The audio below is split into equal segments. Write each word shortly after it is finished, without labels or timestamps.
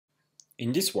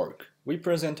In this work, we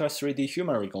present a 3D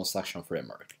human reconstruction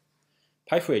framework,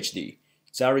 PIFuHD,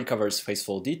 that recovers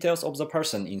faithful details of the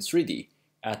person in 3D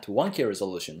at 1K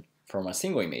resolution from a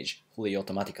single image fully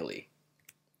automatically.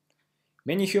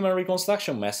 Many human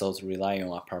reconstruction methods rely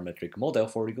on a parametric model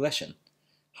for regression.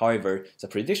 However, the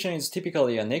prediction is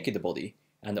typically a naked body,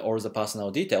 and all the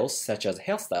personal details such as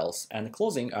hairstyles and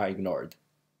clothing are ignored.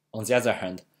 On the other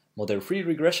hand, model-free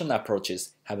regression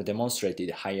approaches have demonstrated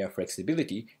higher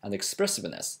flexibility and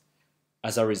expressiveness.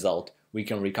 As a result, we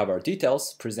can recover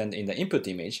details present in the input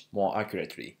image more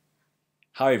accurately.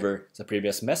 However, the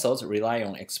previous methods rely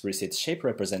on explicit shape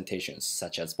representations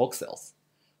such as voxels,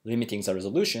 limiting the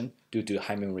resolution due to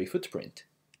high memory footprint.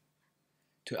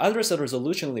 To address the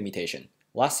resolution limitation,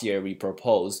 last year we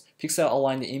proposed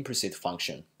pixel-aligned implicit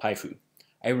function, PIFu.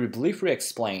 I will briefly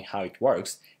explain how it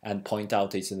works and point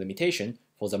out its limitation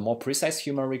for the more precise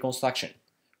human reconstruction,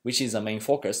 which is the main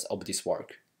focus of this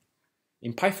work.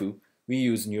 In PIFu, we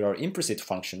use neural implicit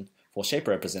function for shape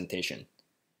representation.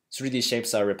 3D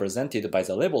shapes are represented by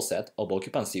the label set of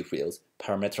occupancy fields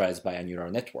parameterized by a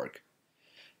neural network.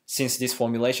 Since this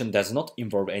formulation does not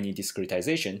involve any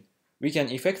discretization, we can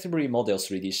effectively model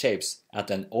 3D shapes at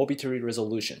an arbitrary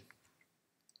resolution.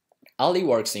 Early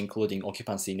works including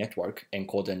occupancy network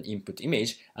encode an input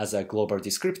image as a global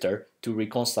descriptor to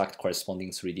reconstruct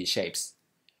corresponding 3D shapes.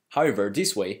 However,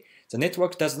 this way, the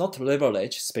network does not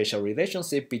leverage spatial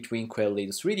relationship between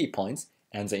queried 3D points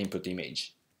and the input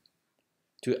image.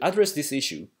 To address this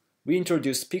issue, we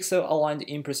introduced pixel-aligned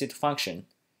implicit function,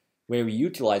 where we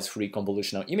utilize free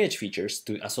convolutional image features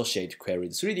to associate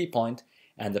queried 3D point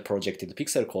and the projected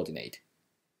pixel coordinate.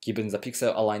 Given the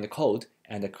pixel-aligned code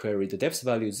and the queried depth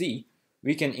value z,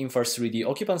 we can infer 3D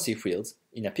occupancy fields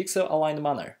in a pixel-aligned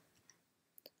manner.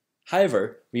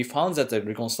 However, we found that the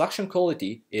reconstruction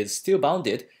quality is still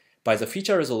bounded by the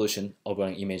feature resolution of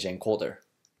an image encoder.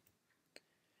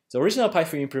 The original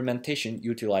PIFu implementation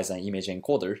utilized an image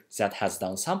encoder that has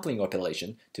done sampling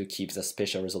operation to keep the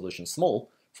spatial resolution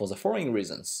small for the following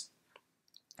reasons.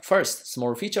 First,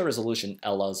 small feature resolution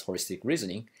allows heuristic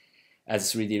reasoning.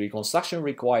 As 3D reconstruction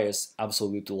requires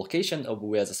absolute location of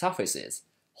where the surface is,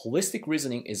 holistic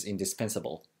reasoning is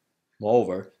indispensable.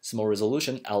 Moreover, small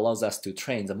resolution allows us to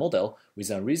train the model with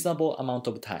a reasonable amount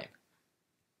of time.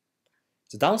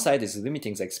 The downside is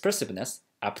limiting the expressiveness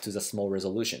up to the small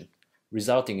resolution,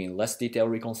 resulting in less detailed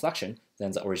reconstruction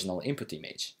than the original input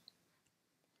image.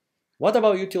 What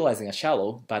about utilizing a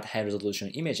shallow but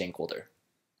high-resolution image encoder?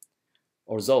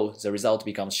 Although the result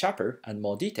becomes sharper and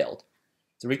more detailed,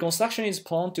 the reconstruction is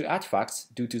prone to artifacts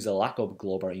due to the lack of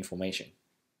global information.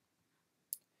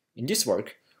 In this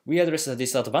work, we address the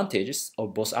disadvantages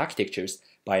of both architectures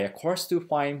by a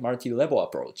coarse-to-fine multi-level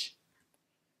approach.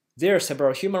 There are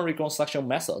several human reconstruction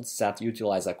methods that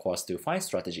utilize a coarse-to-fine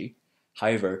strategy.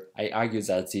 However, I argue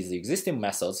that these existing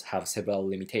methods have several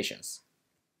limitations.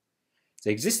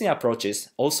 The existing approaches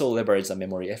also leverage the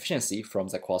memory efficiency from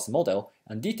the coarse model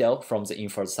and detail from the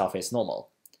inferred surface normal.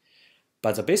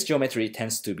 But the base geometry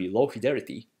tends to be low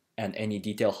fidelity, and any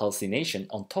detail hallucination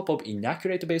on top of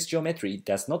inaccurate base geometry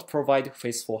does not provide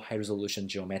faithful high-resolution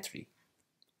geometry.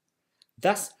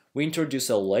 Thus, we introduce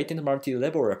a latent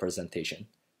multi-level representation.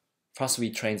 First,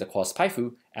 we train the coarse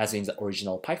PIFu as in the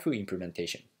original PIFu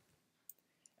implementation.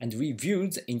 And we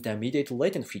viewed the intermediate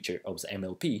latent feature of the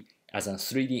MLP as a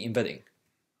 3D embedding.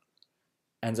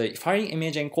 And the fine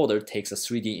image encoder takes a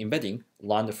 3D embedding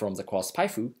learned from the coarse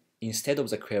PIFu instead of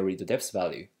the queried depth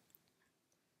value.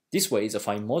 This way, the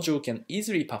fine module can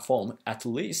easily perform at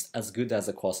least as good as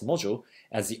the coarse module,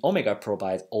 as the omega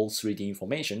provides all 3D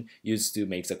information used to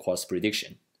make the coarse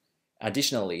prediction.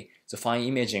 Additionally, the fine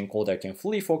image encoder can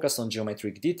fully focus on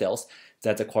geometric details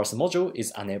that the coarse module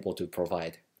is unable to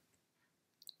provide.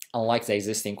 Unlike the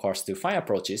existing coarse-to-fine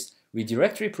approaches, we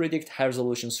directly predict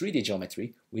high-resolution 3D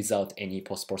geometry without any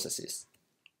post-processes.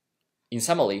 In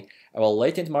summary, our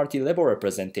latent multi-level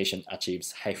representation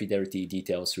achieves high-fidelity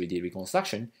detailed 3D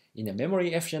reconstruction in a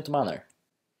memory-efficient manner.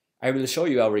 I will show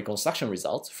you our reconstruction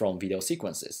results from video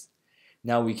sequences.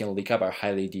 Now we can recover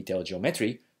highly detailed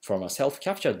geometry from a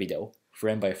self-captured video,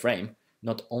 frame by frame,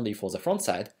 not only for the front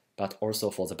side, but also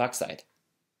for the back side.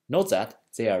 Note that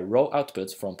they are raw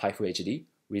outputs from PIFuHD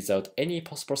without any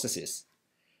post-processes.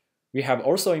 We have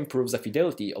also improved the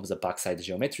fidelity of the backside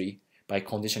geometry by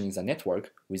conditioning the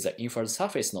network with the inferred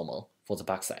surface normal for the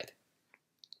backside.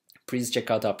 Please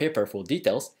check out our paper for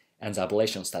details and the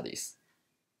ablation studies.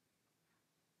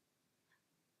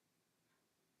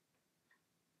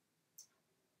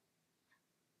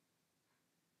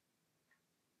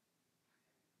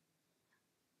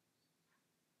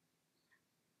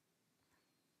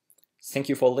 Thank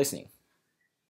you for listening.